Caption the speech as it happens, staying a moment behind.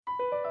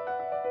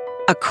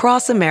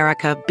Across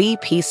America,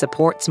 BP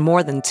supports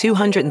more than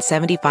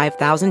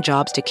 275,000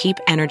 jobs to keep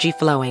energy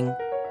flowing.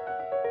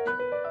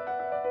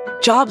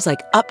 Jobs like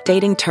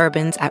updating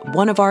turbines at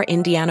one of our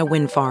Indiana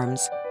wind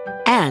farms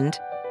and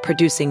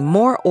producing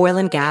more oil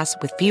and gas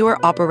with fewer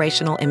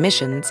operational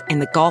emissions in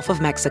the Gulf of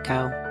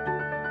Mexico.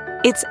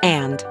 It's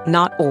and,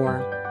 not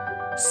or.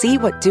 See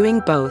what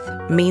doing both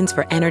means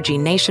for energy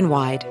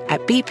nationwide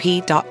at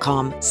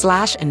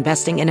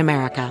bp.com/investing in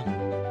America.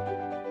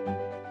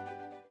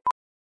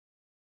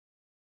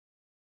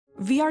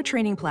 VR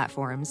training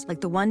platforms,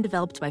 like the one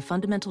developed by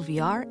Fundamental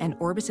VR and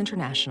Orbis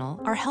International,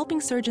 are helping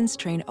surgeons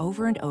train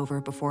over and over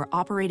before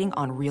operating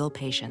on real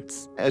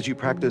patients. As you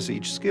practice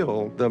each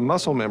skill, the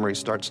muscle memory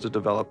starts to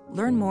develop.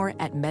 Learn more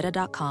at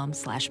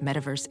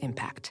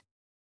meta.com/metaverseimpact.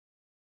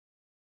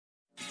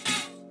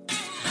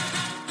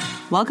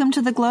 Welcome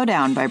to The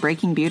Glowdown by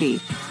Breaking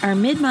Beauty, our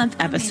mid-month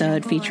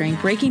episode featuring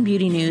breaking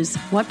beauty news,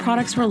 what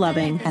products we're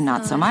loving, and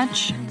not so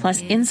much,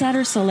 plus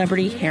insider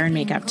celebrity hair and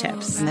makeup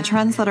tips. And the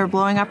trends that are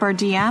blowing up our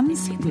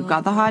DMs, we've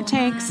got the hot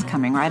takes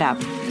coming right up.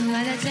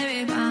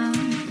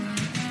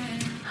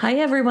 Hi,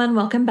 everyone.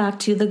 Welcome back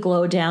to The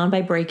Glowdown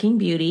by Breaking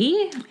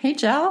Beauty. Hey,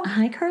 Jill.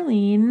 Hi,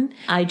 Carlene.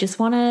 I just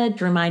want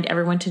to remind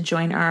everyone to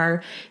join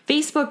our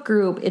Facebook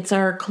group. It's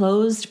our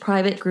closed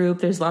private group.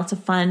 There's lots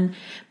of fun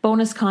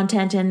bonus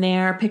content in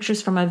there,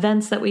 pictures from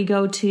events that we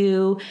go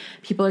to.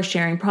 People are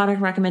sharing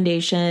product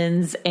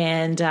recommendations,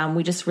 and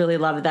we just really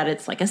love that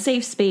it's like a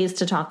safe space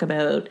to talk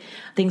about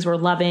things we're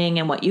loving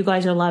and what you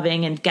guys are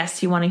loving and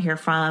guests you want to hear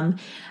from.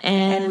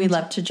 And we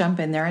love to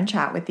jump in there and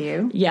chat with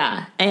you.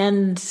 Yeah.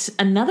 And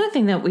another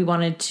thing that we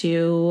wanted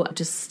to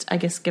just, I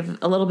guess, give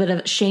a little bit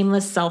of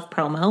shameless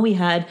self-promo. We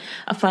had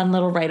a fun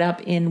little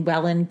write-up in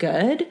Well and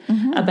Good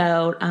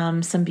about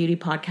some beauty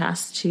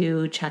podcasts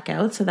to check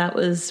out. So that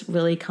was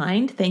really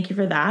kind. Thank you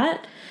for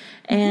that.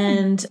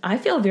 And I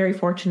feel very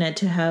fortunate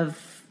to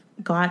have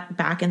got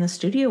back in the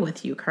studio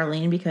with you,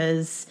 Carlene,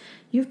 because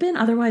you've been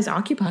otherwise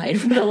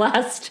occupied for the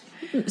last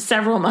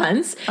several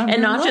months.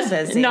 And not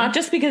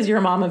just because you're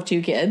a mom of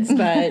 2 kids,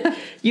 but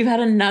you've had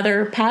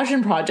another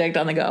passion project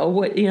on the go.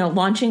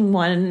 Launching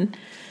one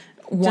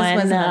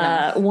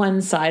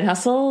side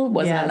hustle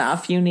wasn't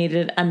enough. You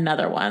needed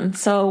another one.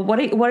 So what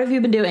have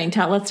you been doing?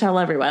 Let's tell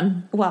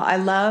everyone. Well, I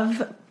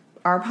love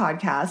our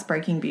podcast,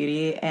 Breaking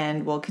Beauty,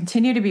 and we'll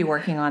continue to be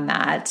working on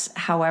that.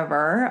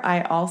 However,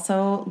 I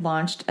also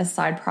launched a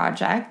side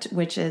project,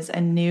 which is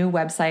a new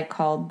website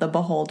called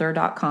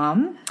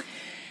thebeholder.com.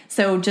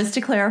 So just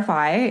to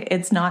clarify,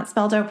 it's not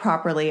spelled out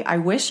properly. I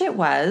wish it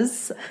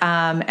was,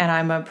 and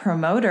I'm a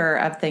promoter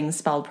of things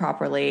spelled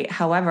properly.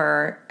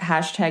 However,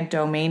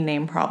 #domain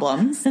name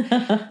problems.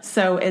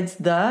 So it's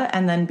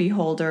and then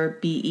beholder,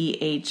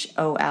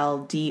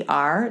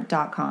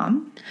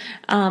 BEHOLDR.com.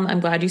 I'm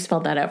glad you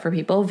spelled that out for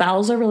people.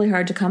 Vowels are really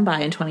hard to come by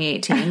in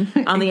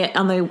 2018 on the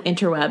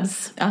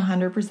interwebs.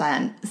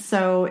 100%.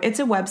 So it's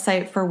a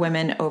website for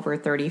women over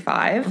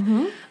 35,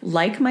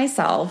 like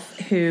myself,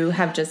 who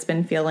have just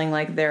been feeling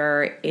like there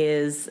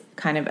is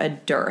kind of a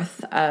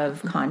dearth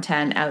of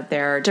content out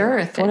there.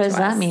 Dearth? What does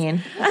that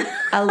mean?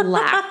 A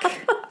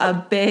lack. A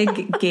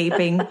big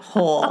gaping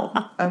hole.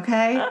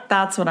 Okay?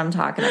 That's what I'm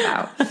talking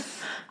about.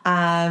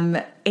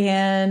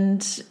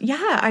 And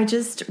yeah, I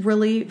just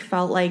really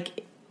felt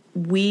like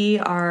we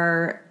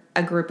are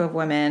a group of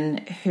women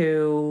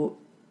who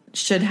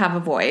should have a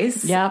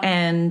voice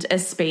and a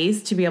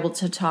space to be able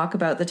to talk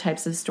about the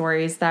types of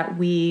stories that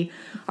we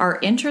are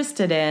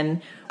interested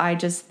in. I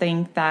just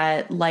think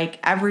that, like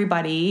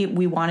everybody,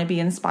 we want to be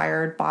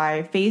inspired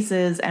by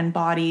faces and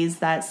bodies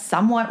that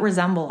somewhat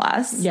resemble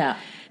us. Yeah.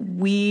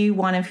 We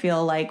want to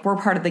feel like we're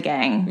part of the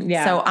gang.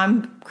 Yeah. So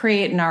I'm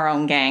creating our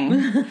own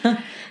gang.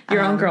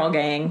 Your own girl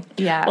gang.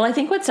 Yeah. Well, I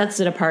think what sets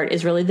it apart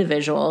is really the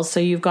visuals. So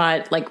you've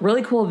got like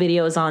really cool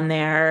videos on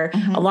there,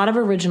 a lot of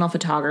original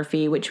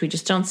photography, which we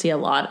just don't see a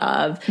lot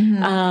of.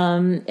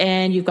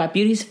 And you've got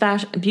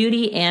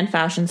beauty and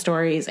fashion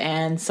stories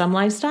and some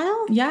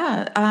lifestyle.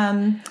 Yeah.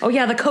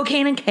 The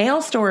cocaine and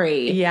kale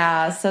story.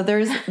 Yeah. So there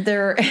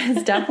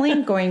is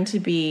definitely going to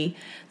be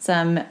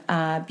some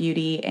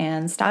beauty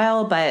and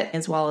style, but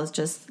as well as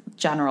just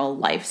general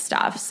life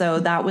stuff. So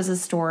that was a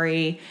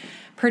story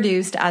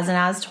produced as an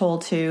as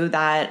told to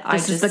that.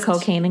 This is the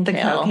cocaine and kale.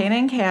 The cocaine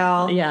and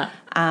kale. Yeah.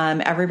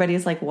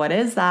 Everybody's like, what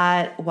is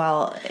that?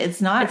 Well,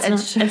 it's not.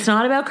 It's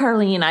not about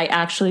Carlene. I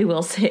actually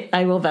will say,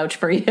 I will vouch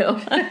for you.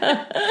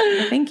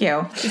 Thank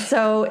you.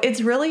 So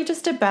it's really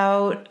just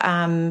about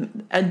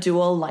a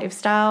dual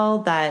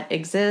lifestyle that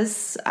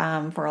exists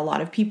for a lot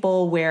of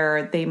people,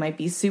 where they might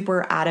be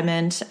super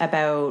adamant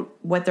about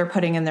what they're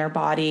putting in their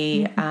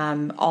body.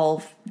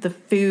 All the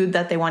food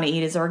that they want to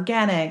eat is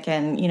organic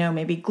and,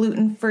 maybe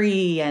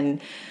gluten-free and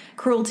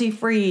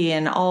cruelty-free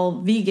and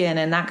all vegan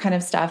and that kind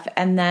of stuff.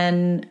 And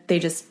then they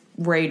just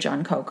rage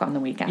on Coke on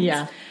the weekends.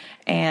 Yeah.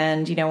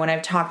 And, when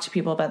I've talked to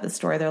people about this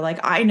story, they're like,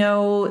 I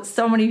know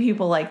so many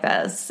people like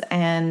this.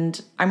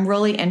 And I'm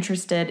really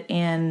interested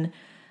in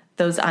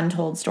those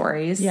untold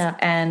stories. Yeah.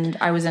 And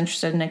I was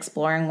interested in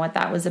exploring what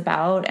that was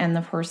about. And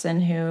the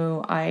person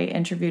who I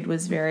interviewed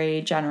was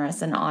very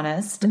generous and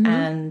honest.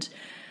 And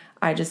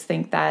I just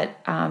think that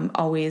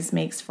always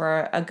makes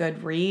for a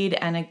good read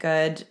and a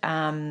good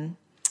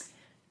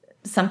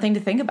something to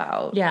think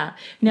about. Yeah.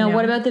 Now,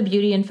 what about the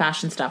beauty and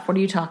fashion stuff? What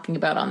are you talking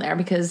about on there?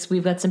 Because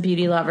we've got some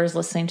beauty lovers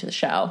listening to the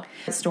show.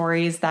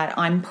 Stories that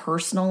I'm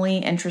personally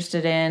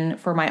interested in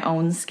for my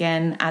own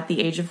skin at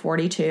the age of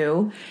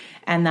 42,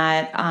 and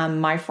that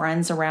my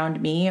friends around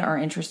me are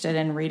interested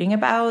in reading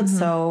about.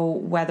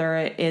 So whether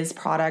it is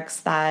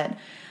products that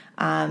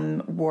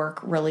work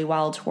really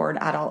well toward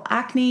adult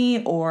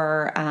acne,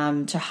 or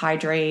to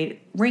hydrate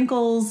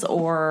wrinkles,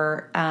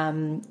 or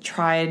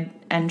tried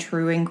and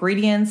true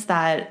ingredients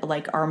that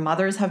like our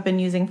mothers have been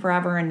using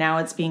forever and now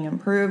it's being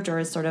improved or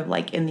is sort of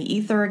like in the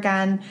ether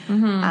again.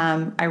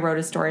 I wrote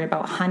a story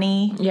about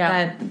honey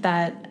that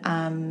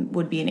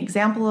would be an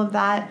example of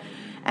that.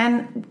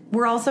 And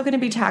we're also going to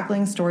be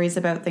tackling stories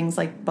about things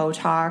like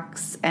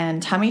Botox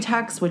and tummy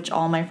tucks, which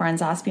all my friends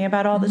ask me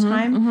about all the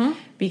time,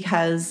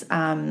 because,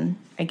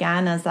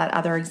 again, as that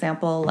other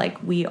example,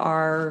 like we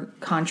are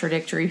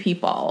contradictory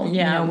people.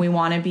 Yeah. You know, we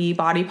want to be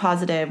body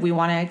positive. We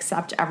want to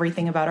accept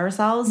everything about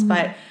ourselves,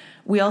 but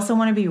we also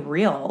want to be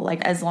real. Like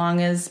as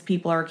long as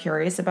people are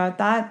curious about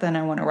that, then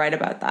I want to write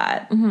about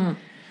that.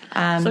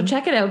 So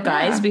check it out,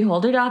 guys.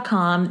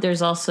 Beholder.com.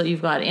 There's also,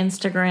 you've got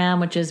Instagram,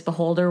 which is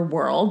Beholder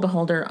World,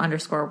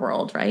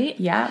 Beholder_world, right?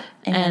 Yeah.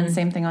 And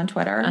same thing on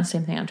Twitter. And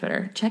same thing on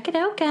Twitter. Check it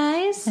out,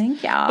 guys.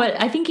 Thank you.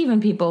 But I think even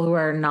people who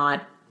are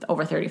not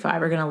over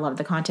 35 are going to love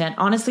the content.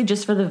 Honestly,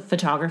 just for the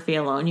photography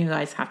alone, you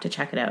guys have to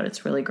check it out.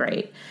 It's really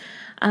great.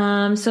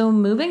 So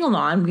moving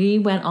along, we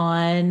went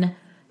on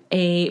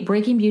a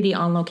Breaking Beauty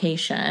on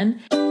location.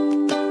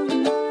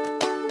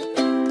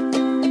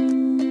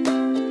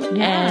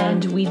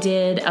 And we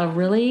did a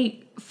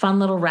really fun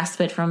little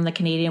respite from the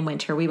Canadian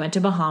winter. We went to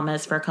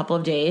Bahamas for a couple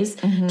of days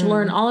to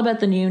learn all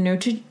about the new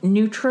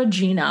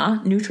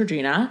Neutrogena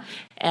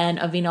and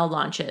Aveeno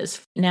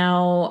launches.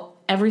 Now,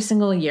 every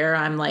single year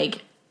I'm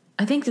like,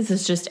 I think this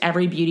is just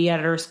every beauty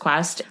editor's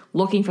quest,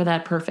 looking for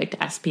that perfect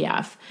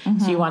SPF.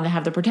 So you want to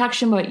have the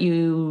protection, but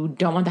you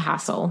don't want the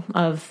hassle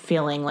of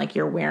feeling like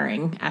you're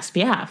wearing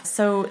SPF.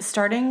 So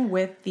starting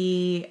with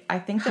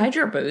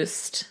Hydro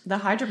Boost. The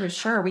Hydro Boost,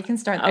 sure, we can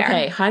start there.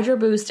 Okay, Hydro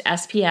Boost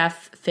SPF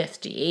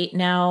 50.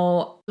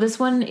 Now, this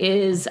one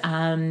is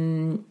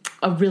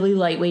a really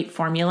lightweight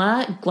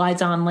formula. It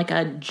glides on like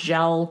a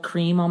gel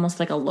cream, almost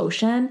like a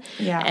lotion.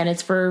 Yeah. And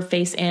it's for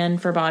face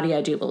and for body,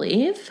 I do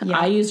believe. Yeah.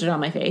 I used it on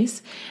my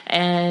face.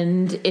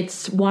 And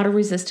it's water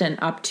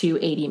resistant up to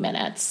 80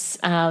 minutes.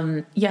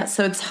 Yeah,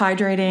 so it's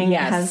hydrating.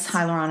 Yes. It has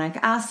hyaluronic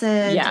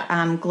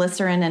acid,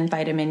 glycerin, and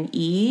vitamin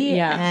E.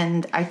 Yeah.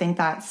 And I think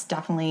that's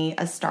definitely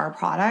a star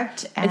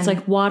product. And It's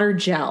like water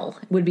gel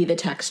would be the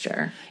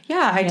texture.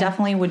 yeah, I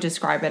definitely would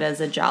describe it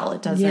as a gel.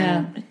 It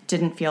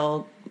didn't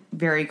feel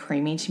very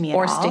creamy to me at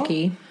all. Or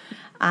sticky.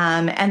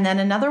 And then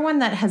another one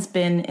that has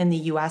been in the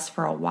US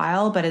for a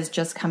while but is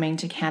just coming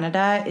to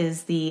Canada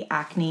is the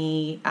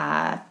Acne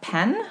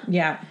pen.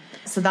 Yeah.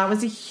 So that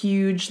was a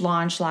huge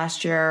launch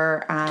last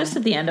year. Just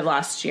at the end of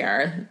last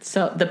year.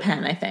 So the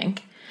pen, I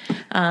think.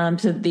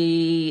 So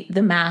the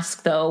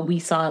mask, though, we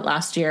saw it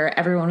last year.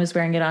 Everyone was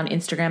wearing it on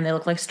Instagram. They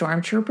look like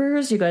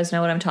stormtroopers. You guys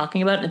know what I'm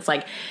talking about. It's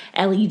like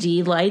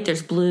LED light.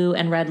 There's blue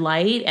and red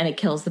light, and it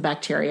kills the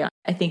bacteria.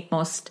 I think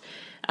most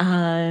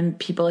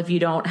people, if you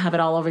don't have it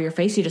all over your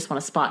face, you just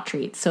want a spot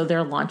treat. So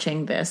they're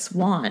launching this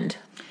wand.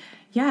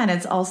 Yeah, and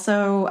it's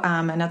also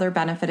another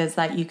benefit is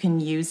that you can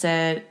use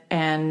it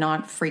and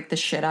not freak the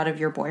shit out of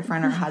your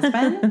boyfriend or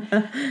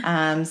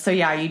husband. So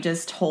yeah, you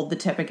just hold the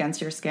tip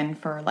against your skin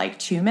for like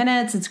 2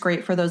 minutes. It's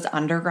great for those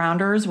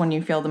undergrounders when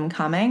you feel them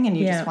coming and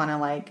you just want to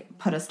like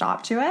put a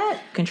stop to it.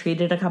 You can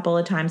treat it a couple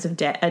of times a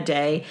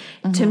day.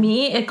 To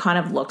me, it kind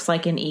of looks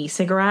like an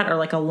e-cigarette or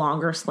like a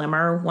longer,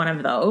 slimmer one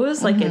of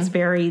those. Like it's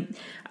very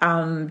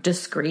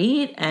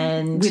discreet,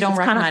 and we don't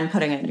recommend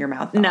putting it in your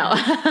mouth, though.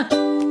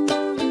 No.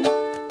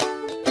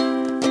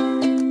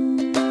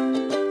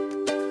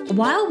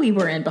 While we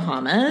were in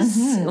Bahamas,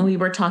 we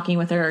were talking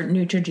with our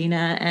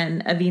Neutrogena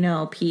and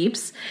Aveeno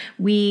peeps.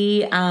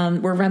 We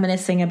were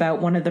reminiscing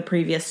about one of the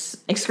previous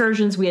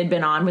excursions we had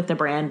been on with the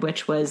brand,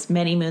 which was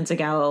many moons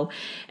ago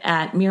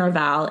at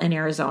Miraval in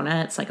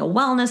Arizona. It's like a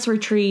wellness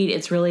retreat.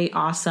 It's really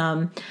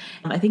awesome.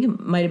 I think it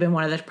might have been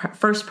one of the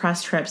first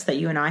press trips that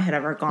you and I had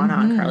ever gone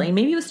on, Carly.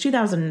 Maybe it was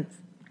 2000.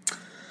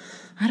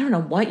 I don't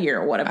know what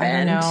year it would have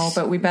been. I don't know,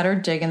 but we better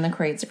dig in the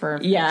crates for a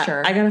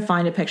picture. I gotta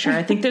find a picture.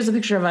 I think there's a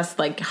picture of us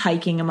like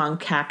hiking among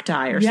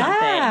cacti or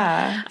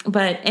something.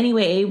 But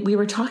anyway, we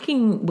were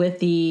talking with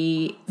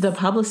the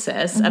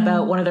publicist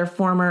about one of their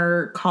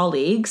former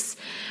colleagues.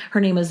 Her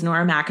name was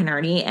Nora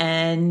McInerny,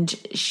 and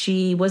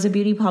she was a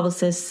beauty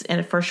publicist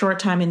for a short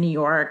time in New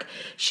York.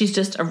 She's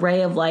just a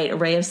ray of light, a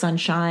ray of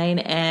sunshine,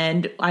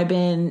 and I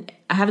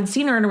haven't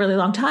seen her in a really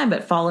long time,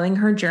 but following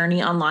her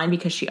journey online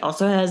because she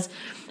also has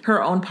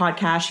her own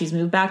podcast. She's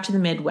moved back to the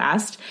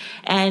Midwest,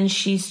 and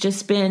she's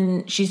just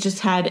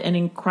had an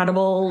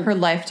incredible. Her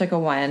life took a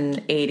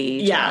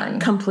 180 turn.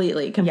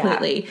 Completely.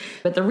 Yeah.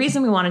 But the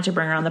reason we wanted to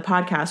bring her on the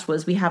podcast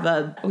was we had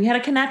a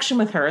connection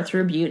with her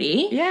through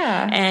beauty.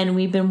 Yeah. And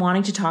we've been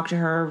wanting to talk to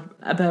her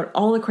about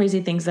all the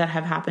crazy things that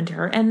have happened to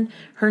her, and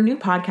her new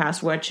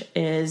podcast, which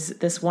is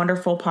this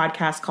wonderful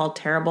podcast called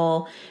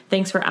Terrible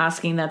Thanks for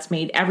Asking, that's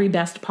made every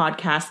best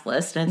podcast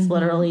list. And it's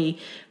literally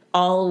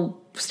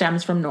all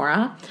stems from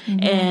Nora.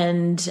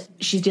 And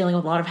she's dealing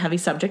with a lot of heavy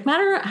subject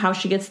matter, how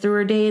she gets through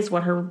her days,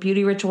 what her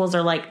beauty rituals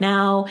are like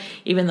now,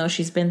 even though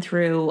she's been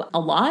through a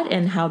lot,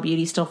 and how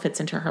beauty still fits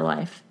into her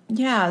life.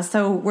 Yeah,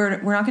 so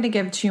we're not going to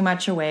give too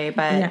much away,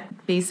 but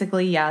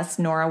basically, yes,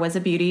 Nora was a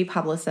beauty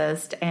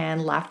publicist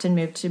and left and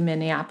moved to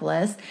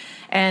Minneapolis,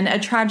 and a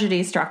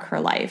tragedy struck her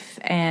life,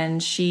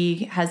 and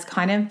she has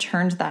kind of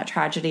turned that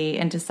tragedy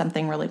into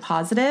something really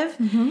positive,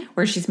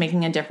 where she's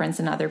making a difference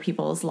in other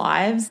people's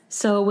lives.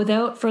 So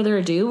without further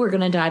ado, we're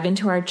going to dive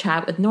into our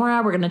chat with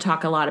Nora. We're going to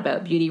talk a lot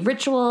about beauty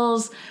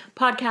rituals,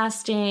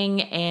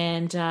 podcasting,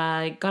 and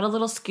got a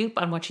little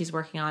scoop on what she's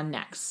working on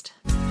next.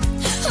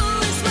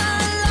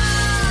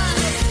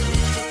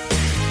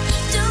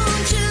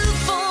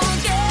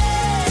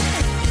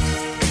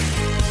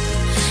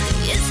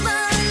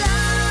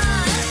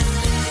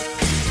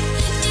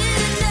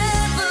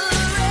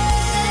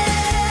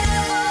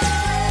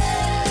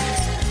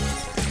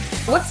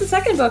 What's the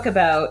second book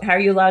about? How are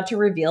you allowed to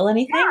reveal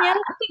anything yet?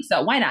 I think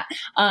so. Why not?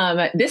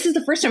 This is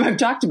the first time I've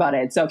talked about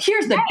it. So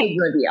here's the big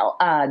reveal.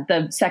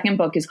 The second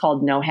book is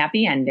called No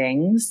Happy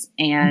Endings.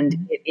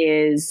 And it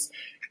is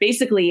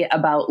basically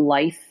about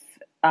life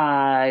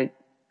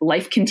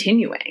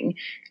continuing.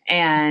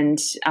 And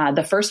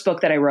the first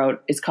book that I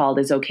wrote is called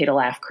It's Okay to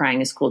Laugh,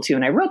 Crying is Cool Too.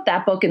 And I wrote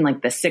that book in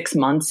like the 6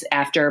 months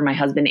after my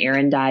husband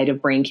Aaron died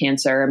of brain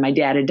cancer, and my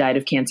dad had died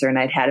of cancer, and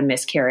I'd had a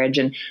miscarriage.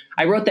 And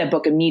I wrote that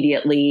book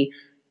immediately.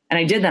 And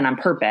I did that on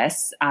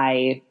purpose.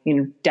 I,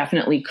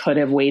 definitely could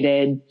have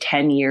waited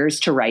 10 years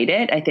to write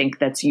it. I think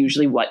that's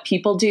usually what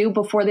people do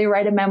before they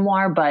write a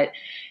memoir. But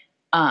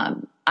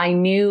I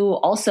knew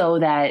also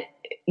that,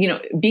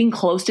 being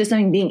close to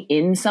something, being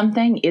in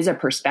something is a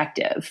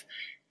perspective.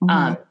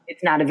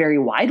 It's not a very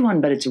wide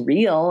one, but it's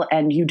real.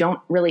 And you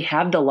don't really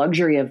have the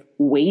luxury of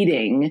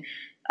waiting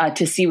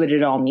to see what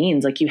it all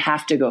means. Like, you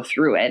have to go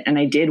through it. And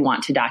I did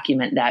want to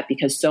document that,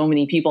 because so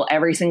many people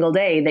every single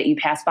day that you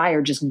pass by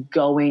are just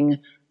going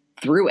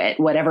through it,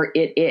 whatever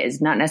it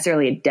is, not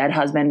necessarily a dead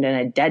husband and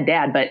a dead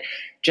dad, but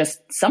just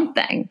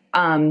something.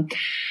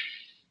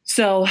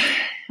 So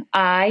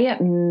I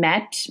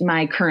met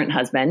my current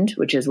husband,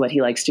 which is what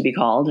he likes to be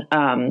called,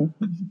 about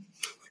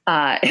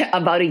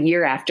a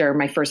year after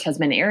my first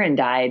husband, Aaron,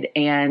 died.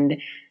 And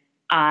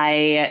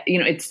I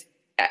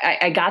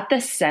got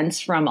the sense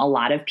from a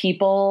lot of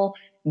people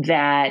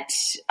that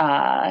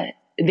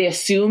they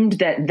assumed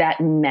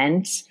that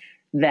meant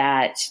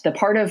that the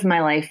part of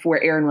my life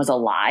where Aaron was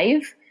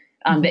alive,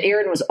 that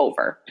Aaron was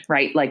over,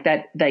 right? Like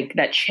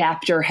that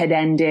chapter had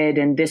ended,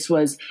 and this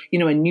was, a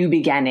new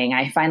beginning.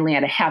 I finally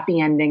had a happy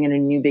ending and a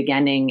new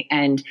beginning.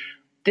 And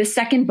this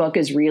second book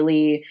is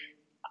really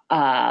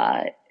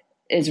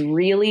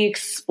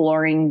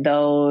exploring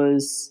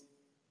those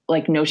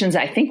like notions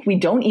that I think we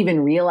don't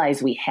even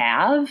realize we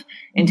have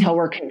until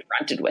we're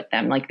confronted with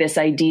them. Like this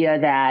idea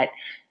that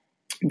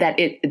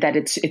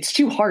it's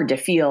too hard to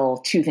feel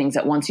two things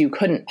at once. You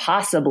couldn't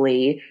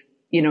possibly,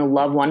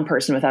 love one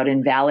person without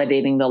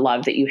invalidating the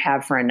love that you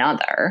have for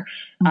another,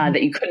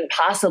 that you couldn't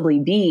possibly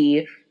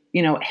be,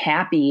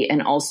 happy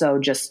and also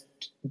just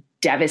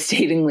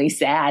devastatingly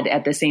sad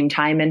at the same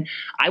time. And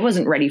I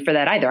wasn't ready for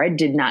that either. I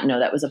did not know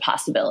that was a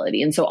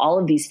possibility. And so all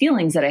of these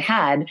feelings that I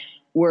had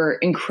were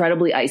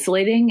incredibly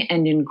isolating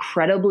and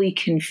incredibly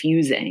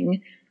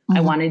confusing. I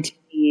wanted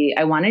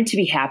to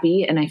be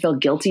happy, and I felt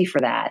guilty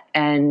for that.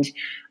 And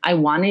I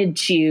wanted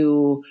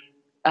to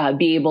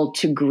be able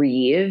to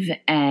grieve.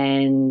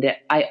 And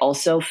I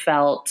also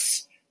felt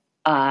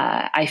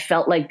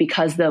like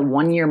because the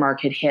 1 year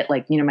mark had hit,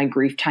 like, my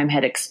grief time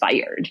had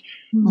expired.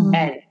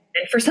 And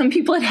for some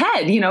people it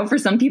had, for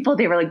some people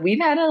they were like, we've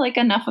had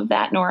enough of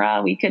that,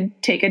 Nora, we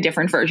could take a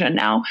different version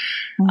now.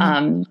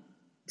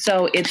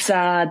 So it's,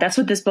 that's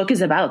what this book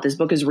is about. This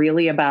book is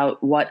really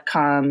about what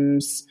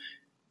comes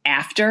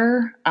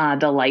after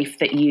the life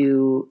that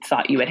you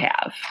thought you would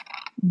have.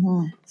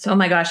 So, oh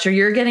my gosh, so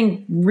you're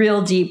getting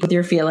real deep with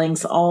your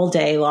feelings all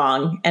day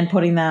long and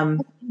putting them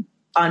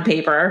on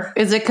paper.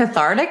 Is it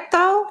cathartic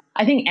though?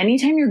 I think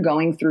anytime you're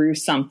going through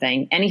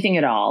something, anything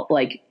at all,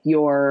 like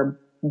your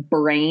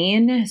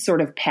brain sort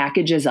of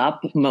packages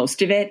up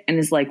most of it and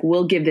is like,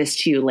 we'll give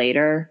this to you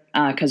later.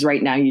 'Cause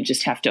right now you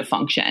just have to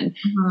function.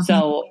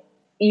 So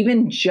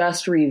even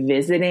just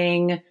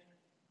revisiting,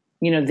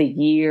 the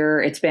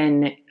year, it's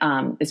been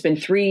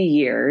 3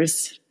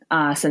 years,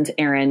 since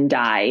Aaron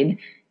died.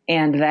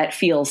 And that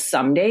feels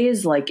some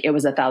days like it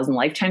was 1,000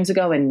 lifetimes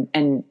ago.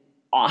 And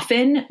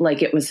often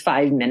like it was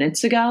 5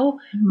 minutes ago,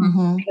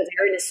 because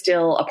Erin is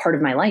still a part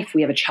of my life.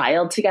 We have a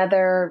child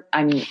together.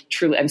 I'm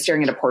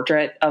staring at a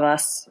portrait of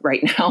us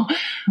right now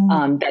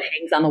that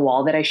hangs on the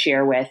wall that I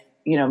share with,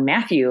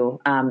 Matthew,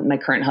 my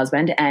current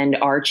husband, and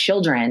our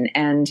children.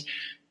 And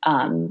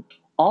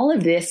all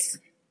of this,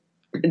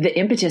 the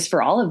impetus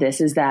for all of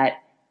this is that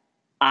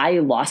I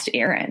lost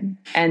Erin,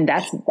 and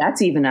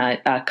that's even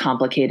a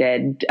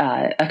complicated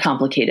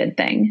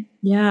thing.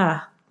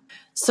 Yeah.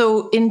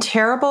 So in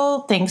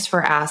Terrible, thanks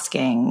for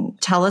asking.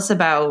 Tell us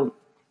about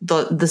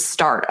the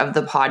start of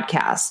the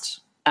podcast.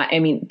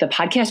 The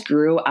podcast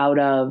grew out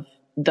of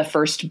the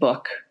first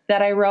book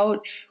that I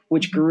wrote,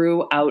 which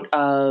grew out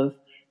of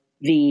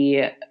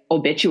the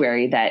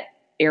obituary that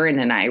Erin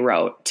and I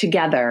wrote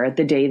together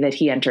the day that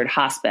he entered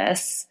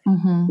hospice,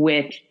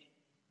 which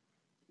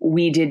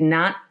we did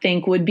not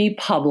think would be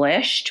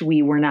published.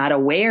 We were not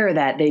aware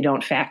that they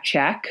don't fact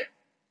check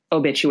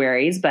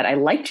obituaries, but I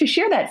like to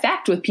share that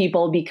fact with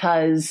people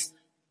because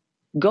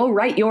go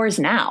write yours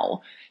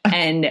now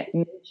and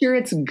make sure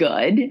it's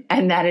good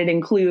and that it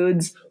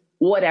includes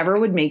whatever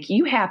would make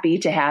you happy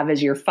to have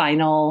as your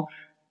final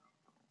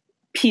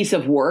piece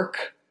of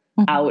work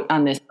out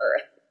on this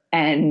earth.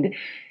 And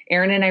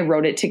Erin and I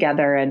wrote it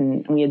together,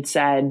 and we had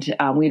said,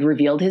 we'd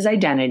revealed his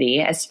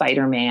identity as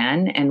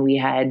Spider-Man, and we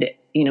had,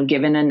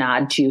 given a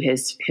nod to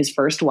his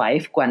first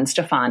wife, Gwen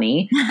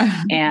Stefani,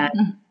 and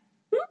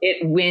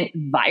it went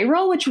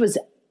viral, which was,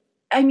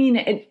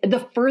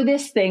 the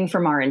furthest thing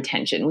from our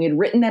intention. We had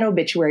written that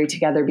obituary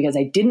together because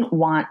I didn't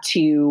want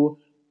to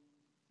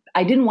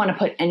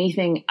put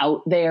anything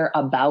out there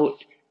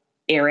about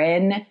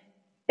Erin,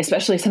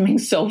 especially something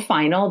so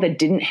final that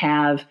didn't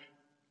have,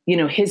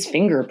 his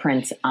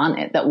fingerprints on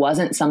it. That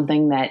wasn't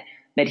something that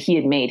he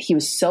had made. He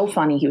was so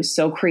funny. He was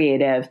so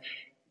creative.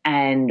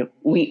 And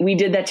we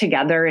did that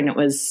together, and it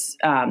was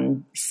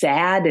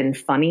sad and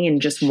funny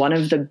and just one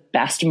of the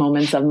best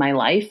moments of my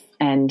life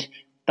and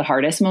the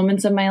hardest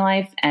moments of my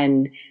life.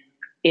 And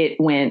it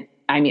went,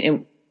 I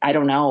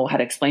don't know how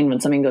to explain when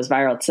something goes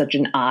viral. It's such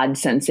an odd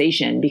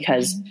sensation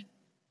because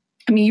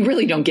you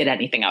really don't get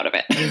anything out of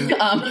it.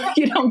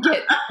 You don't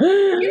get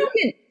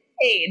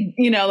paid,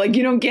 you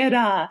don't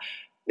get,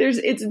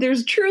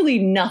 there's truly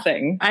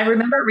nothing. I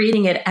remember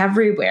reading it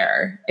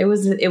everywhere. I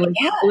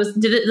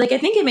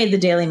think it made the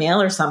Daily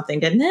Mail or something,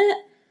 didn't it?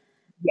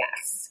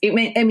 Yes. It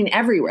made,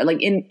 everywhere, like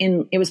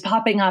it was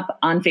popping up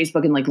on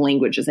Facebook in like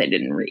languages I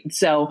didn't read.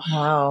 So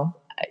wow.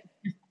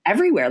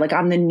 Everywhere, like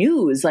on the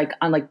news, like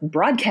on like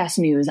broadcast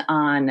news,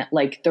 on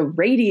like the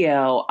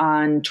radio,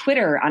 on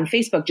Twitter, on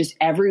Facebook, just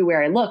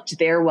everywhere I looked,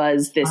 there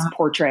was this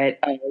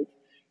portrait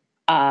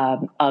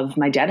of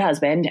my dead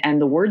husband and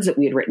the words that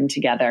we had written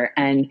together.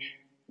 And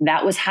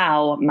that was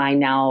how my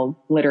now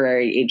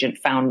literary agent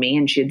found me.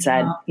 And she had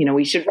said,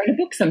 we should write a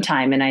book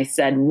sometime. And I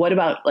said, what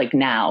about like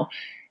now?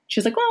 She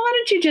was like, well, why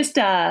don't you just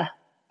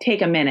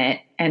take a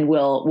minute and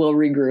we'll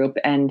regroup.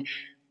 And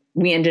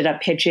we ended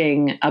up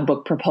pitching a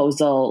book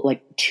proposal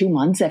like 2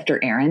 months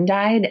after Erin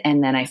died.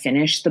 And then I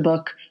finished the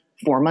book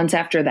 4 months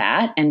after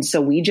that. And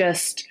so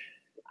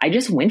I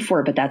just went for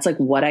it, but that's like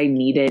what I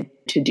needed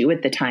to do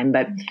at the time.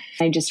 But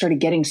I just started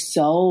getting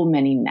so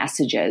many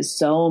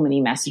messages.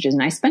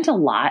 And I spent a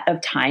lot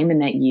of time in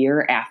that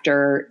year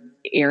after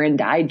Erin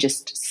died,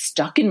 just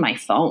stuck in my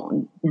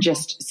phone,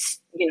 just,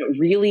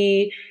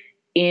 really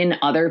in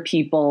other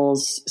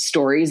people's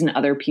stories and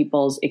other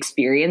people's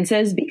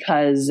experiences,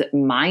 because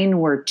mine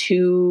were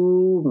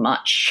too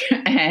much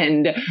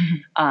and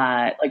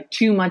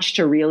too much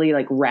to really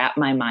like wrap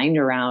my mind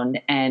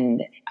around.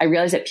 And I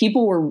realized that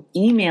people were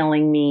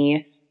emailing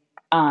me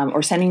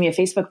or sending me a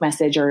Facebook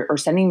message or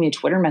sending me a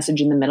Twitter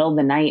message in the middle of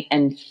the night.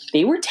 And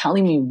they were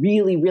telling me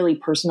really, really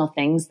personal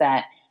things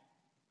that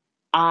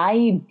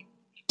I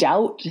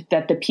doubt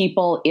that the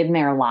people in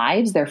their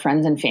lives, their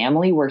friends and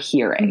family, were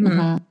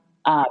hearing.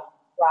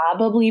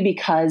 Probably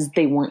because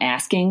they weren't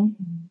asking,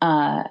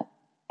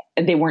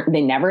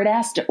 they never had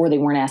asked, or they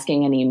weren't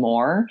asking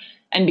anymore.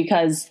 And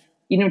because,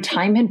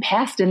 time had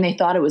passed and they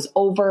thought it was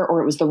over,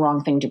 or it was the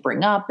wrong thing to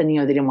bring up. And,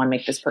 they didn't want to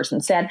make this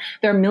person sad.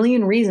 There are a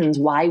million reasons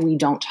why we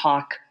don't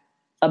talk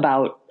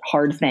about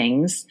hard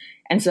things.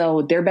 And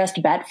so their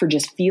best bet for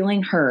just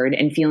feeling heard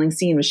and feeling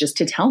seen was just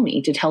to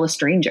tell a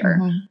stranger.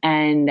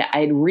 And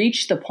I'd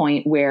reached the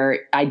point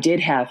where I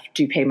did have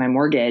to pay my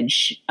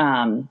mortgage,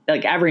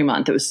 like every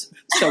month. It was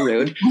so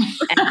rude.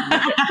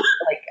 And,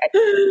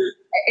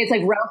 it's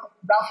like Ralph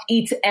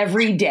eats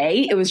every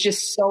day. It was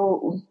just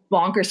so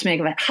bonkers to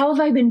me. Like, how have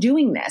I been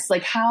doing this?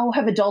 Like, how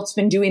have adults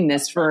been doing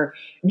this for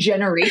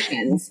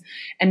generations?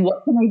 And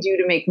what can I do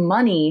to make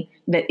money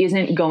that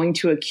isn't going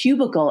to a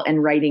cubicle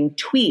and writing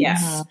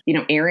tweets?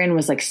 Erin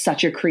was like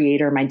such a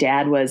creator. My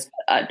dad was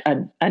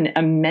an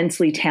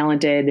immensely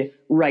talented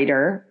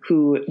writer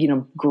who,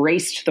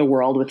 graced the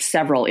world with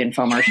several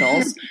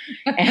infomercials.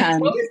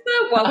 And what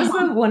was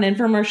the one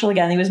infomercial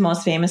again he was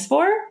most famous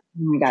for?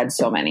 Oh my God,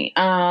 so many.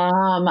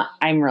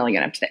 I'm really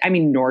gonna have to think. I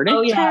mean, Nordic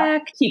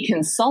Tech, he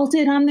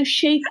consulted on the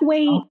shake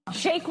weight.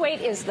 Shake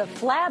weight is the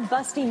flab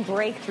busting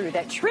breakthrough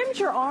that trims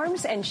your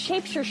arms and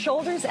shapes your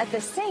shoulders at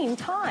the same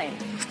time.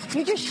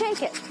 You just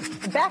shake it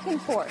back and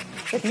forth.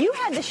 If you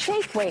had the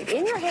shake weight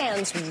in your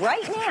hands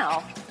right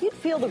now, you'd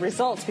feel the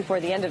results before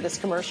the end of this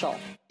commercial.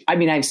 I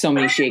mean, I have so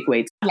many shake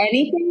weights.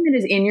 Anything that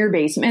is in your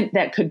basement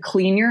that could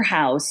clean your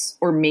house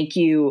or make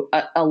you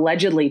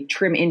allegedly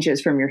trim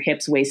inches from your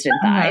hips, waist, and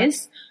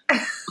thighs.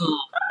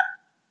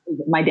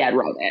 My dad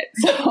wrote it.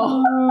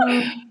 So.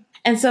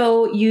 And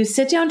so you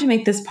sit down to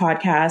make this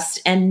podcast,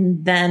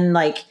 and then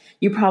like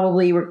you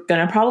probably were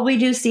going to probably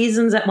do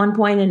seasons at one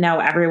point, and now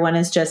everyone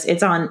is just,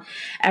 it's on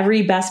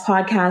every best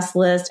podcast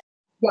list.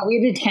 Yeah, we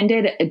had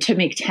intended to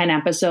make 10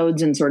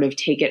 episodes and sort of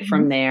take it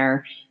from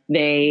there.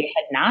 They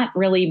had not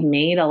really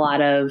made a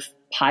lot of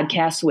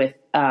podcasts with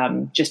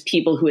just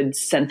people who had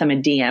sent them a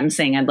DM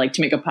saying, I'd like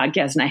to make a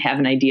podcast and I have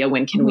an idea.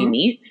 When can we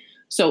meet?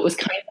 So it was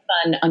kind of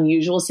an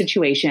unusual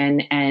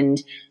situation.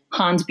 And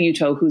Hans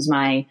Butow, who's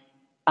my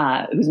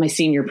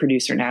senior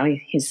producer now,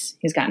 he's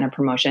gotten a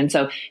promotion.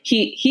 So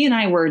he and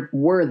I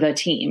were the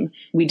team.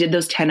 We did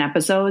those 10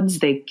 episodes.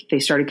 They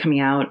started coming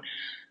out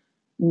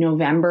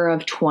November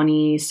of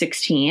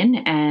 2016,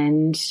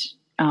 and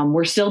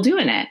we're still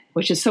doing it,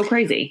 which is so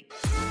crazy.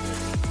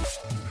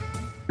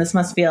 This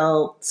must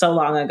feel so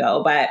long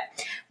ago, but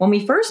when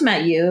we first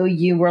met you,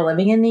 you were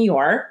living in New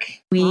York.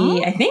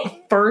 We, I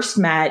think, first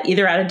met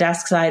either at a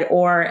desk side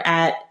or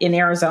in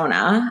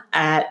Arizona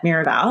at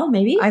Mirabelle,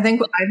 maybe. I think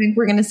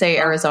we're going to say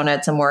Arizona.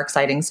 It's a more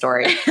exciting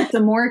story. It's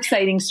a more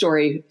exciting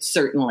story,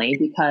 certainly,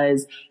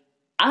 because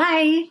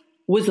I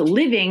was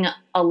living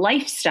a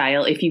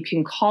lifestyle, if you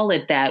can call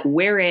it that,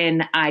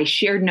 wherein I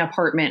shared an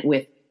apartment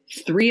with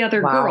 3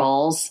 other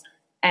girls.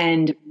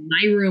 And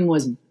my room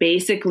was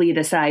basically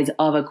the size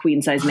of a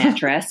queen size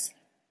mattress.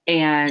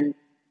 And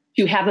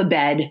to have a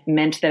bed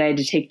meant that I had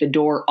to take the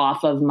door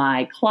off of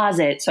my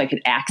closet so I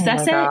could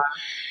access it.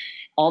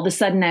 All of a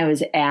sudden I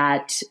was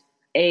at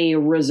a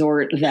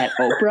resort that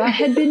Oprah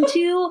had been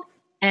to.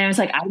 And I was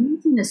like, I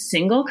haven't seen a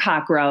single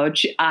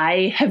cockroach.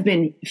 I have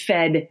been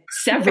fed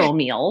several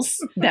meals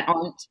that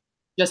aren't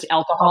just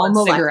alcohol and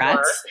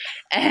cigarettes.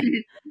 And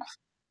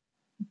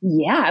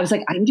yeah, I was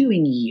like, I'm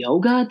doing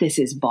yoga. This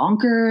is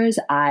bonkers.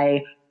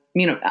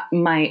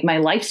 My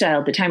lifestyle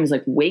at the time was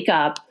like, wake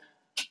up,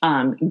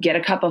 get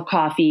a cup of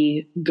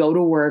coffee, go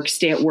to work,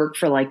 stay at work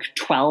for like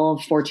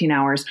 12, 14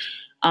 hours,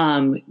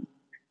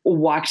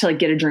 walk to like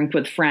get a drink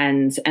with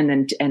friends, and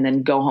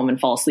then go home and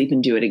fall asleep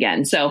and do it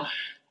again. So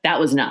that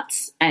was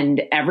nuts.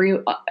 And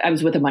I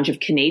was with a bunch of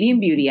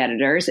Canadian beauty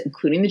editors,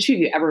 including the 2 of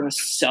you. Everyone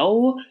was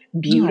so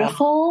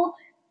beautiful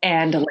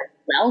and like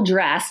well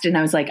dressed, and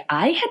I was like,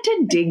 I had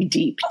to dig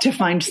deep to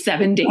find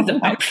 7 days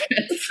of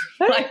outfits.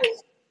 Like,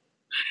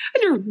 I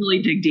had to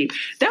really dig deep.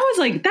 That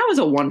was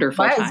a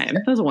wonderful time.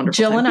 That was a wonderful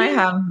Jill time. and I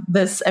have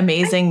this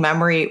amazing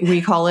memory.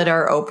 We call it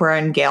our Oprah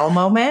and Gail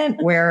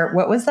moment. Where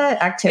what was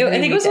that activity?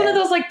 I think it was one of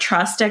those like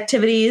trust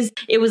activities.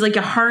 It was like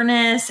a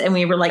harness, and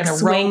we were like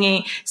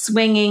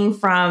swinging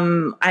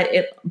from.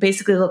 It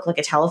basically looked like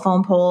a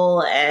telephone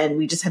pole, and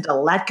we just had to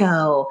let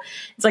go.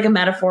 It's like a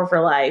metaphor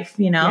for life,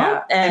 you know.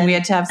 Yeah. And we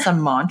had to have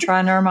some mantra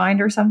in our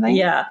mind or something.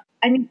 Yeah.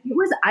 I mean,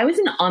 I was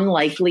an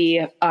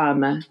unlikely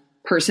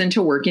person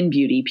to work in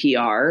beauty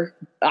PR.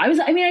 I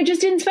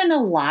just didn't spend a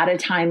lot of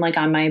time like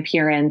on my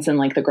appearance, and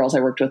like the girls I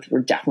worked with were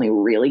definitely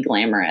really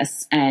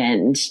glamorous.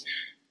 And so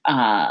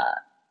I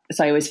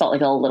always felt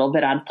like a little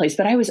bit out of place,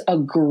 but I was a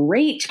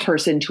great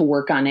person to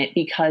work on it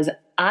because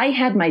I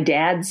had my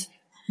dad's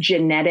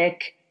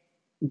genetic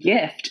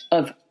gift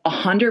of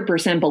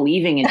 100%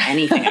 believing in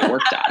anything I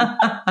worked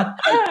on.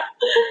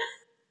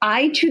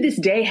 I, to this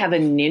day, have a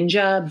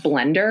Ninja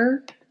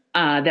blender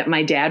that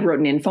my dad wrote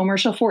an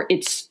infomercial for.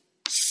 It's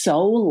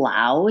so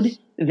loud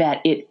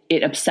that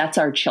it upsets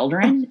our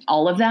children,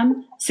 all of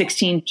them,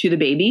 16 to the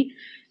baby.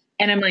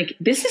 And I'm like,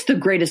 this is the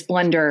greatest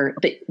blender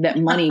that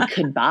money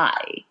could buy.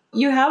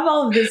 You have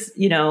all of this,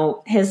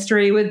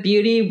 history with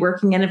beauty,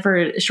 working in it for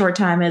a short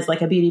time as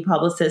like a beauty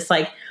publicist.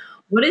 Like,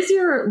 what is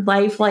your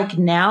life like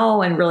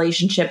now in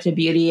relationship to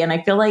beauty? And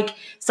I feel like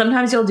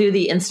sometimes you'll do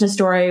the Insta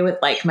story with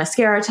like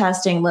mascara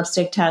testing,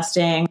 lipstick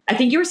testing. I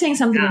think you were saying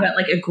something about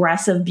like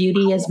aggressive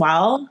beauty as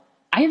well.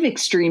 I have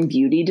extreme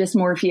beauty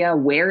dysmorphia,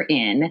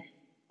 wherein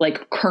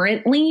like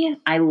currently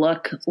I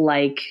look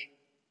like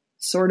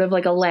sort of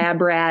like a lab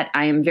rat.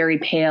 I am very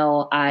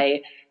pale.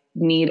 I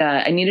need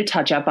a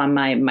touch up on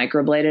my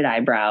microbladed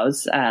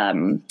eyebrows.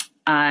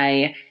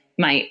 My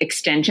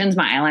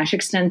eyelash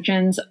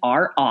extensions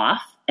are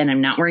off, and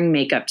I'm not wearing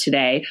makeup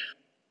today.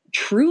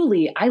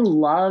 Truly, I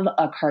love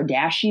a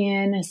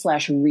Kardashian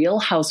 / Real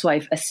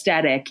Housewife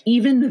aesthetic,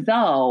 even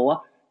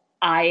though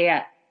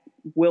I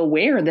will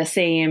wear the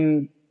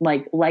same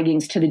like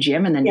leggings to the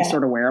gym and then just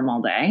sort of wear them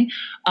all day.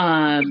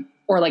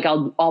 Or like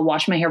I'll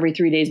wash my hair every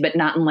 3 days, but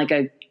not in like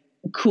a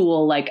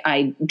cool, like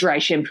I dry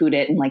shampooed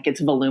it and like it's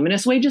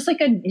voluminous way, just like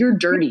you're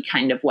dirty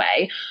kind of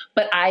way.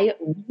 But I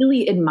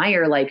really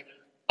admire like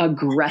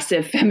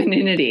aggressive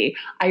femininity.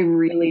 I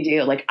really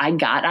do. Like, I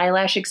got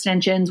eyelash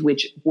extensions,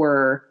 which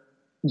were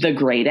the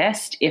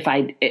greatest.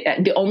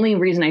 The only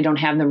reason I don't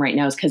have them right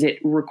now is because it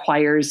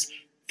requires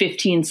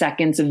 15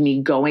 seconds of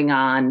me going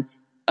on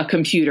a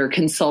computer,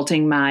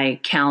 consulting my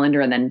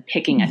calendar, and then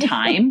picking a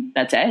time.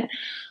 That's it.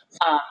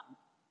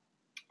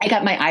 I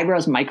got my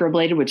eyebrows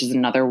microbladed, which is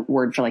another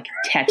word for like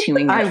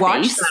tattooing your face. I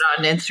watched that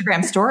on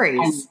Instagram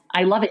stories.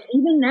 I love it.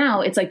 Even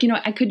now, it's like,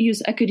 I could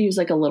use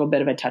like a little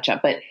bit of a touch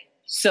up, but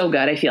so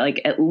good. I feel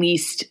like at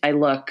least I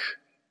look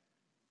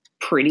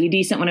pretty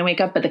decent when I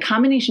wake up. But the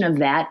combination of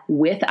that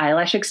with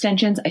eyelash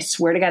extensions, I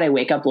swear to God, I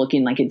wake up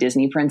looking like a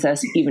Disney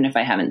princess, even if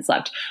I haven't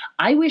slept.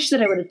 I wish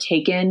that I would have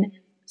taken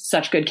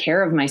such good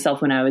care of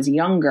myself when I was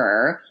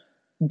younger,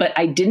 but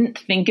I didn't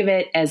think of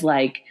it as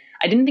like,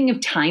 I didn't think of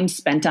time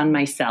spent on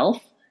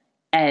myself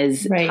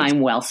as time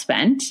well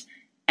spent.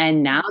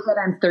 And now that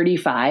I'm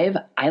 35,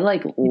 I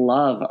like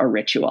love a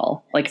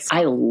ritual. Like,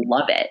 I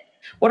love it.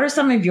 What are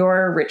some of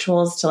your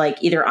rituals to like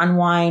either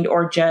unwind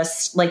or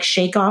just like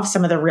shake off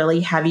some of the really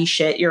heavy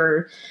shit,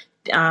 your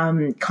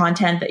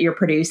content that you're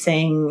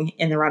producing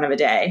in the run of a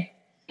day?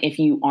 If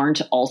you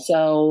aren't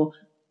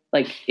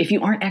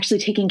actually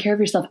taking care of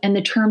yourself, and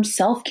the term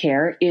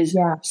self-care is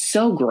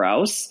so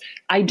gross.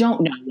 I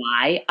don't know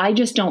why. I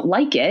just don't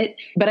like it.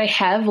 But I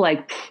have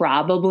like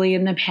probably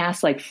in the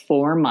past like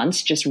 4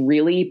 months just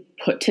really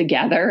put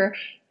together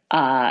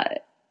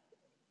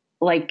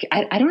like,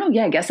 I don't know.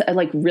 Yeah, I guess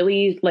like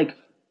really like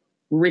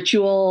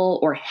ritual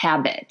or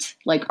habit,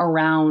 like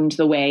around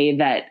the way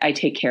that I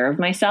take care of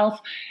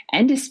myself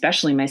and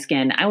especially my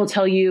skin. I will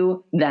tell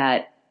you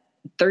that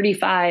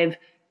 35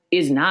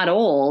 is not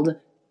old.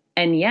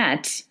 And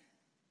yet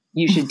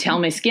you should tell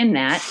my skin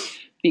that,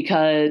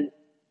 because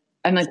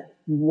I'm like,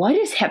 what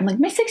is happening? Like,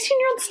 my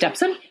 16-year-old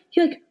stepson,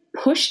 he like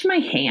pushed my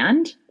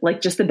hand,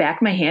 like just the back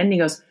of my hand. And he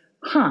goes,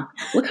 huh,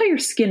 look how your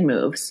skin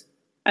moves.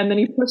 And then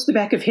he pushed the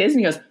back of his and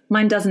he goes,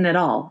 mine doesn't at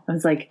all. I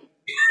was like,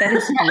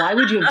 why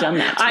would you have done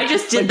that? I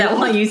just did that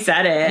while you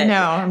said it.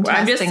 No, I'm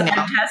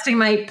testing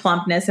my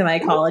plumpness and my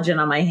collagen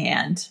on my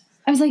hand.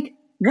 I was like,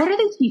 what are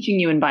they teaching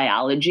you in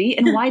biology?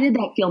 And why did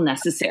that feel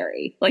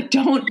necessary? Like,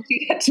 don't do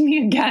that to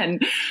me again.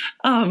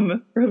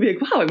 Or he'll be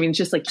like, wow, I mean, it's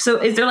just like. So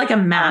is there like a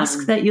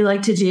mask that you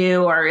like to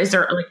do? Or is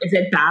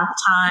it bath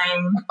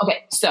time?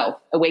 Okay. So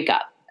I wake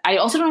up. I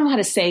also don't know how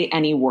to say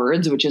any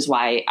words, which is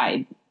why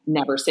I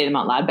never say them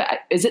out loud, but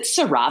is it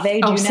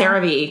CeraVe?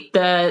 CeraVe,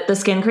 the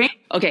skin cream.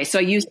 Okay. So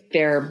I use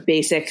their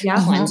basic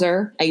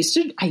cleanser. I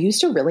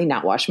used to really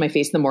not wash my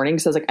face in the morning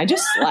because I was like, I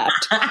just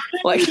slept.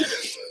 Like,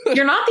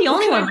 you're not the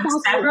only one.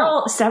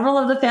 Several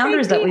of the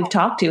founders that we've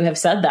talked to have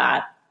said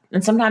that.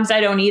 And sometimes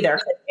I don't either.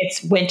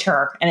 It's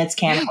winter and it's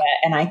Canada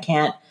and I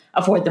can't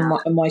afford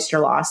the moisture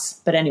loss.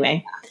 But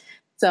anyway.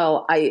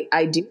 So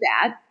I do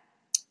that.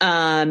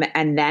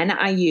 And then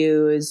I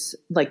use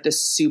like the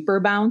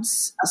Super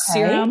Bounce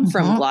serum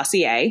from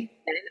Glossier.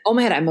 And oh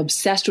my God, I'm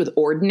obsessed with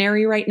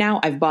Ordinary right now.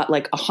 I've bought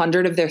like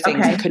 100 of their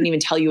things. I couldn't even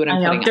tell you what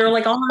I'm putting on. They're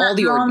like all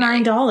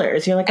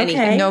 $9. You're like,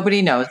 okay.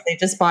 Nobody knows. They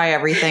just buy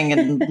everything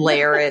and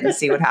layer it and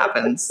see what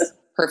happens.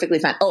 Perfectly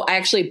fine. Oh,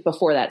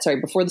 before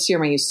the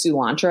serum, I used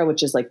Cilantro,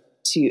 which is like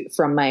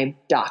from my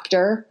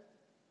doctor.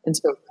 And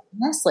so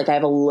like I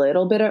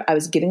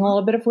was getting a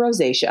little bit of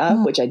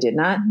rosacea, which I did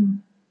not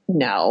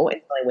know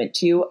until I went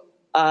to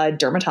a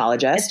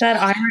dermatologist. It's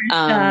that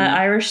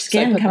Irish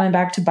skin coming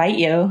back to bite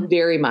you.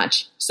 Very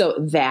much. So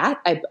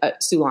that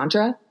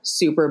Cilantro,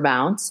 Super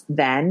Bounce.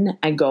 Then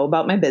I go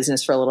about my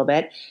business for a little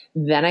bit.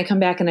 Then I come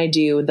back and I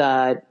do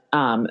the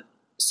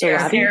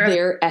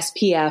their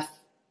SPF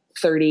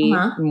 30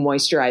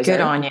 moisturizer.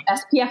 Good on you.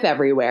 SPF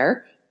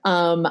everywhere.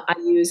 I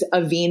use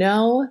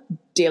Aveeno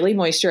daily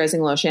moisturizing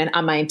lotion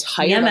on my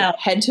entire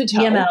head to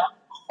toe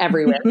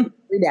everywhere.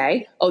 Every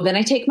day. Oh, then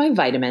I take my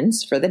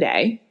vitamins for the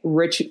day. The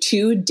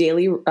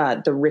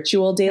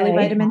Ritual daily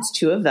vitamins,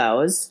 2 of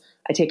those.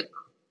 I take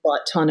a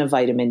ton of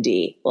vitamin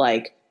D,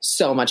 like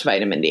so much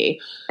vitamin D.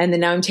 And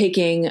then now I'm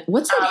taking,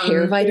 what's that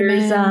hair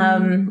vitamin? It's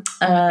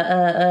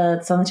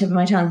on the tip of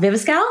my tongue.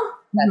 Viviscal?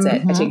 That's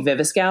it. I take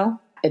Viviscal.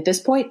 At this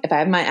point, if I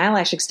have my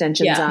eyelash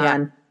extensions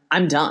on,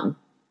 I'm done.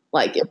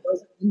 Like, if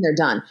those are in, they're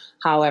done.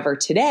 However,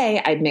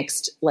 today I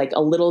mixed like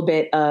a little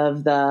bit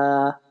of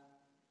the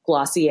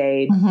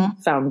Glossier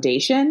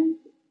foundation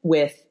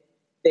with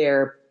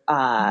their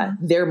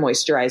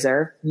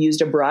moisturizer,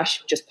 used a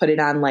brush, just put it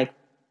on like,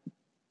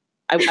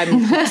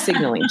 I'm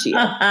signaling to you,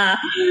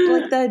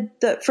 like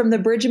the from the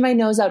bridge of my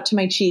nose out to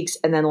my cheeks,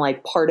 and then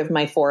like part of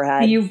my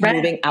forehead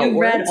moving outwards. You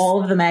read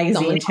all of the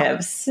magazine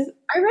tips.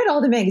 I read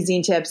all the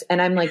magazine tips,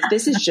 and I'm like,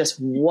 this is just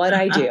what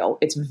I do.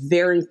 It's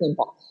very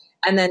simple.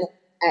 And then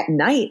at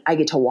night, I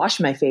get to wash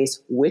my face,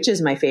 which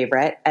is my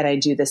favorite. And I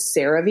do the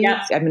CeraVe.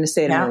 Yeah. I'm going to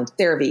say it again.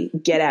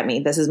 CeraVe, get at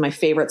me. This is my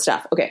favorite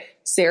stuff. Okay.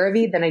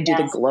 CeraVe. Then I do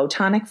the Glow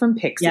Tonic from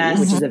Pixie,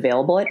 which is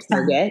available at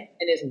Target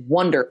and is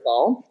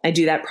wonderful. I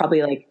do that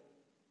probably like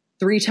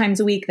 3 times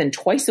a week. Then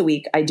twice a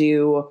week, I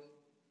do,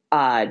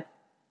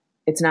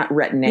 it's not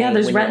Retin-A. Yeah,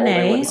 there's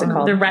Retin-A. What is it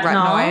called? The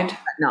retinoid.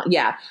 retinol.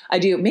 Yeah, I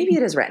do. Maybe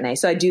it is retin-A.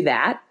 So I do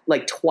that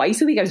like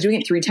twice a week. I was doing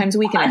it 3 times a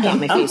week and I thought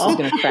my face was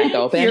going to crack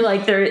open. You're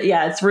like,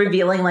 it's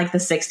revealing like the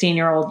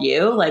 16-year-old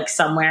you, like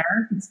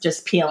somewhere it's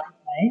just peeling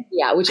away.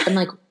 Yeah, which I'm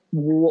like,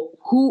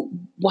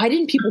 why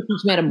didn't people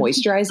teach me how to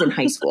moisturize in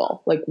high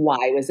school? Like,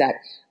 why was that?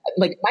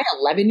 Like my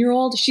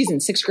 11-year-old, she's in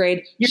 6th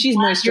grade. She's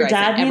moisturizing Your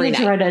dad every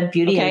needed night. to write a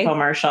beauty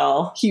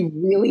infomercial. He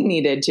really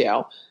needed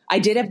to. I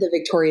did have the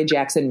Victoria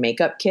Jackson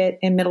makeup kit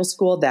in middle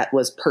school that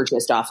was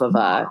purchased off of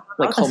a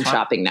Home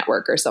Shopping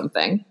Network or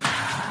something.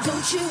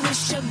 Don't you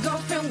wish your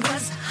girlfriend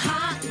was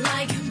hot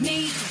like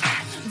me?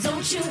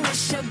 Don't you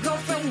wish your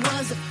girlfriend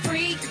was a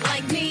freak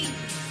like me?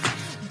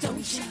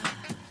 Don't you?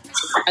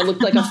 I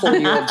looked like a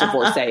 4-year-old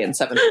divorcee in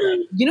 7th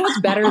grade. You know what's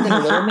better than a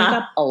little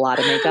makeup? A lot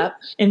of makeup.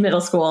 In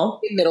middle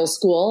school? In middle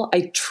school,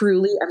 I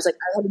was like,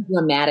 I had a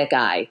dramatic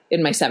eye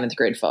in my 7th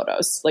grade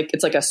photos. Like,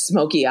 it's like a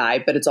smoky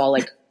eye, but it's all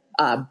like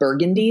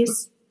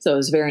burgundies. So it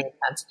was very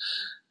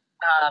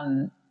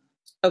intense.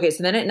 Okay.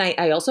 So then at night,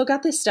 I also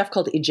got this stuff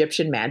called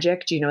Egyptian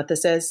magic. Do you know what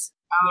this is?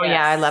 Oh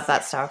yeah. I love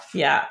that stuff.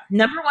 Yeah.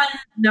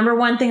 Number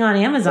one thing on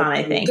Amazon,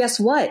 I think. Guess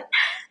what?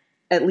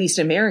 At least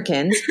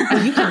Americans,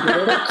 you can get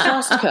it at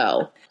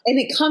Costco. And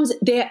it comes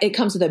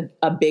with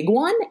a big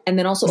one and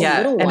then also a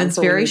little one. And it's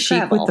very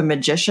chic with the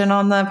magician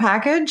on the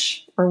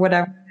package or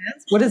whatever it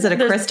is. What is it? A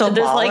crystal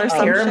ball like or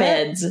some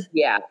pyramids. Shit?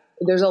 Yeah.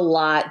 There's a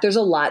lot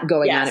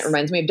going on. It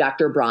reminds me of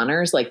Dr.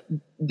 Bronner's. Like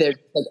there's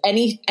like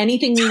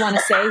anything we want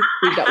to say,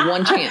 we've got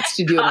one chance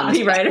to do it on the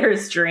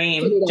copywriter's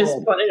dream. Just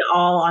put it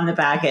all on the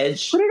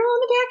package. Put it all on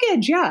the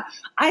package. Yeah.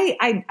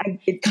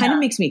 It kind of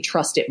makes me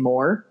trust it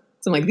more.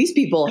 So I'm like, these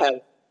people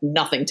have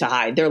nothing to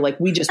hide. They're like,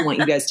 we just want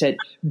you guys to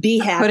be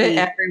happy. Put it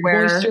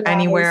everywhere,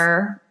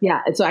 anywhere.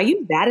 Yeah. And so I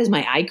use that as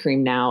my eye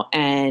cream now.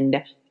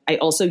 And I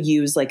also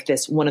use like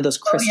one of those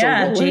crystal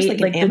rollers,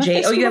 like an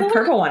amethyst. Oh, you have a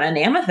purple one, an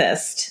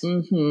amethyst.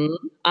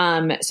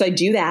 Mm-hmm. So I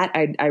do that.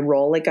 I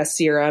roll like a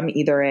serum,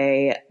 either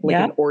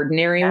an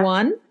ordinary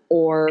one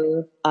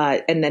or,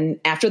 and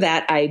then after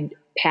that I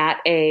pat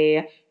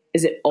is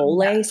it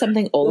Ole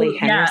something? Ole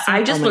Henriksen? Yeah,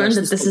 I just learned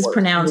that this is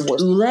pronounced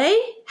Ole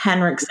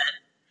Henriksen.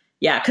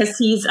 Yeah, because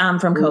he's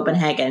from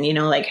Copenhagen, you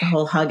know, like the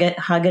whole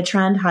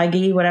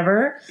Huggy,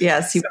 whatever.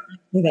 Yes, you don't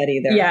do that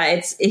either.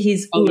 Yeah,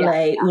 he's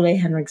Ole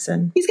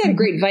Henriksen. He's got a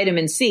great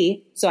vitamin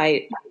C, so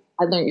I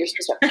learned you're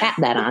supposed to pat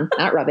that on,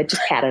 not rub it,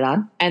 just pat it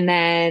on. And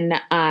then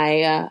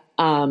I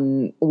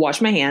wash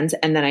my hands,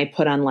 and then I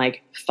put on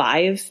like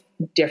 5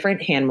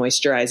 different hand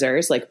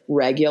moisturizers, like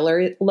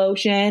regular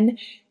lotion,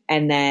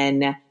 and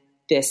then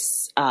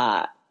this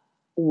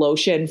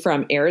lotion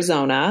from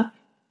Arizona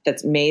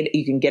that's made,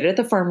 you can get it at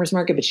the farmer's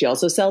market, but she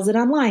also sells it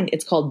online.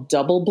 It's called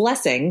Double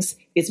Blessings.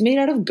 It's made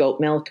out of goat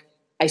milk.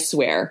 I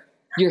swear,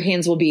 your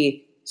hands will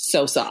be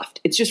so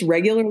soft. It's just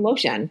regular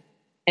lotion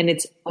and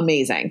it's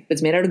amazing.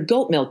 It's made out of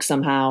goat milk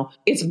somehow.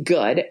 It's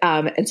good.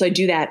 And so I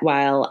do that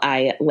while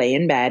I lay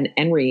in bed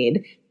and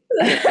read.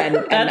 And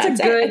that's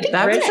a good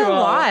That's a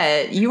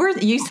lot.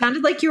 You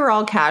sounded like you were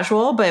all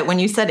casual, but when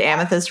you said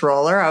amethyst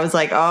roller, I was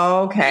like,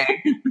 oh,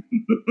 okay.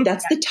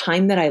 That's the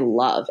time that I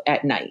love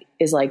at night,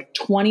 is like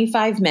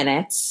 25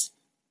 minutes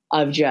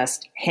of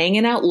just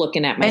hanging out,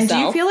 looking at myself. And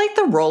do you feel like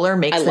the roller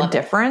makes a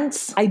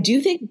difference? I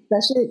do think,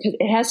 especially because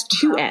it has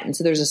 2 ends.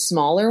 So there's a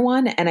smaller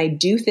one. And I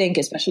do think,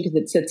 especially because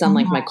it sits on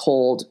like my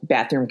cold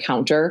bathroom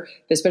counter,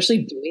 especially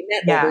doing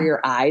that over your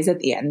eyes at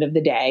the end of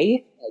the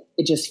day,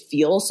 it just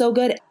feels so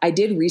good. I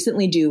did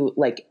recently do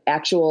like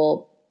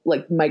actual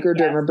like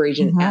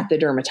microdermabrasion at the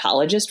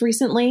dermatologist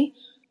recently.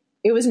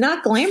 It was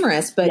not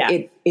glamorous, but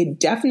it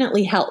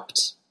definitely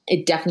helped.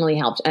 It definitely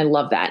helped. I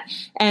love that.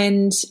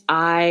 And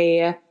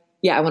I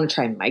want to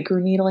try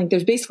microneedling.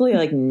 There's basically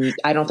like,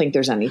 I don't think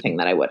there's anything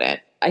that I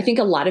wouldn't. I think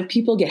a lot of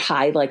people get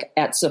high like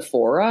at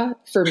Sephora.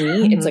 For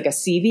me, it's like a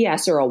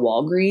CVS or a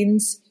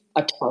Walgreens,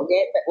 a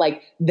Target, but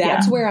like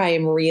that's where I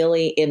am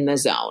really in the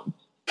zone.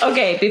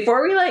 Okay,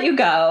 before we let you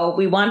go,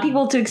 we want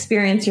people to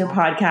experience your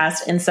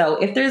podcast. And so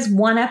if there's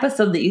one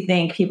episode that you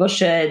think people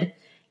should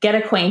get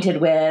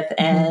acquainted with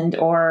and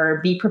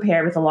or be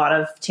prepared with a lot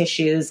of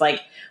tissues, like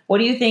what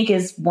do you think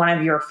is one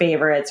of your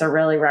favorites or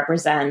really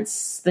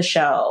represents the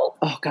show?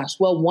 Oh gosh.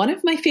 Well, one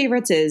of my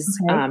favorites is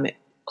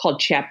called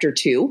Chapter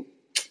 2.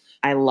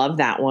 I love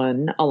that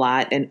one a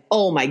lot. And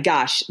oh my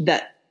gosh,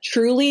 that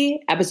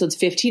truly episodes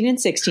 15 and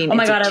 16. Oh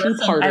my God, a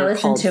 2-parter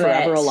called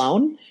Forever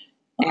Alone.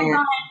 Oh my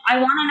God,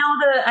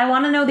 I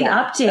want to know the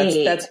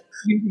update. That's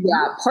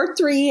part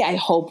 3 I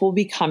hope will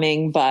be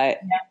coming, but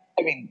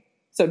I mean,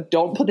 so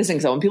don't put this in.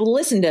 So I want people to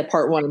listen to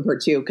part 1 and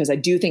part 2, because I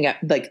do think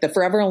like the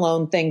Forever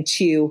Alone thing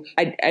too.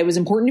 It was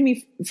important to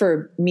me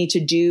for me to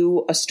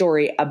do a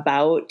story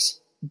about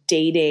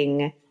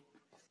dating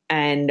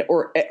and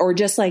or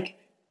just like,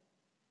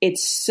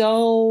 it's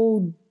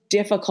so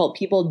difficult.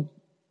 People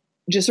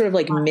just sort of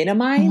like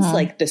minimize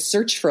like the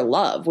search for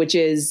love, which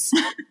is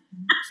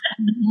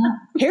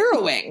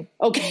harrowing.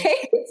 Okay.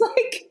 It's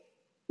like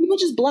people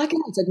just block it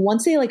out. It's like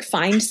once they like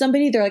find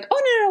somebody, they're like,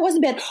 oh no, it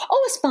wasn't bad.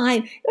 Oh, it's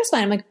fine. It was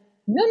fine. I'm like,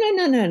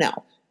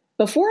 no.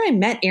 Before I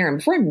met Aaron,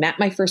 before I met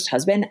my first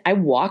husband, I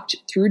walked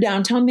through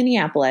downtown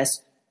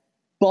Minneapolis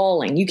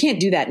bawling. You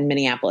can't do that in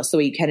Minneapolis the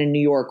way you can in New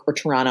York or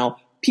Toronto.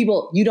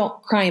 People, you don't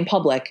cry in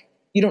public.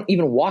 You don't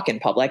even walk in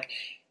public.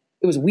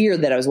 It was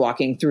weird that I was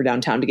walking through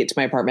downtown to get to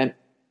my apartment.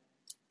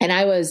 And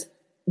I was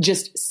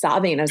just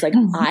sobbing. I was like,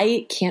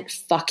 I can't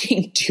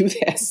fucking do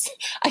this.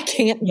 I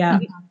can't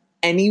meet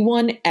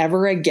anyone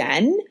ever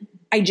again.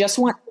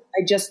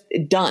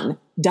 Done.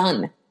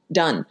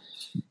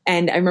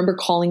 And I remember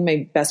calling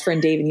my best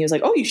friend Dave, and he was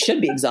like, oh, you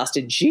should be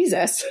exhausted.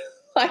 Jesus.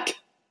 Like,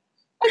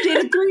 I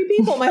dated 3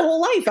 people my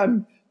whole life.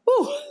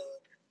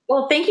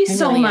 Well, thank you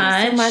so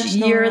much.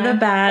 You're the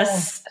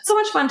best. So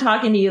much fun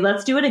talking to you.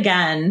 Let's do it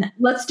again.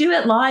 Let's do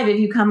it live if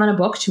you come on a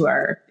book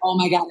tour. Oh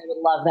my God, I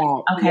would love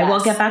that. Okay,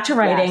 we'll get back to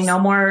writing. Yes. No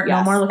more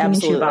looking in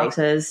shoe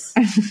boxes.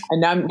 And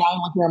now I'm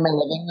looking around my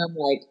living room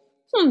like,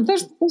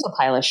 there's a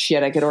pile of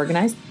shit I could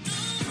organize.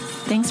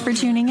 Thanks for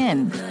tuning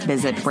in.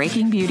 Visit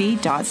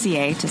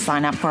breakingbeauty.ca to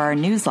sign up for our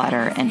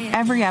newsletter, and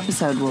every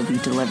episode will be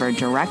delivered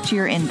direct to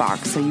your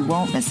inbox so you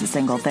won't miss a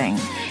single thing.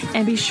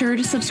 And be sure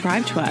to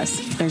subscribe to us.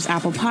 There's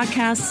Apple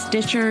Podcasts,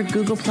 Stitcher,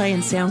 Google Play,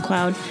 and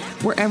SoundCloud,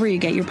 wherever you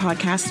get your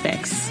podcast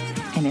fix.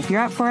 And if you're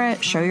up for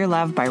it, show your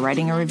love by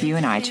writing a review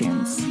in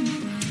iTunes.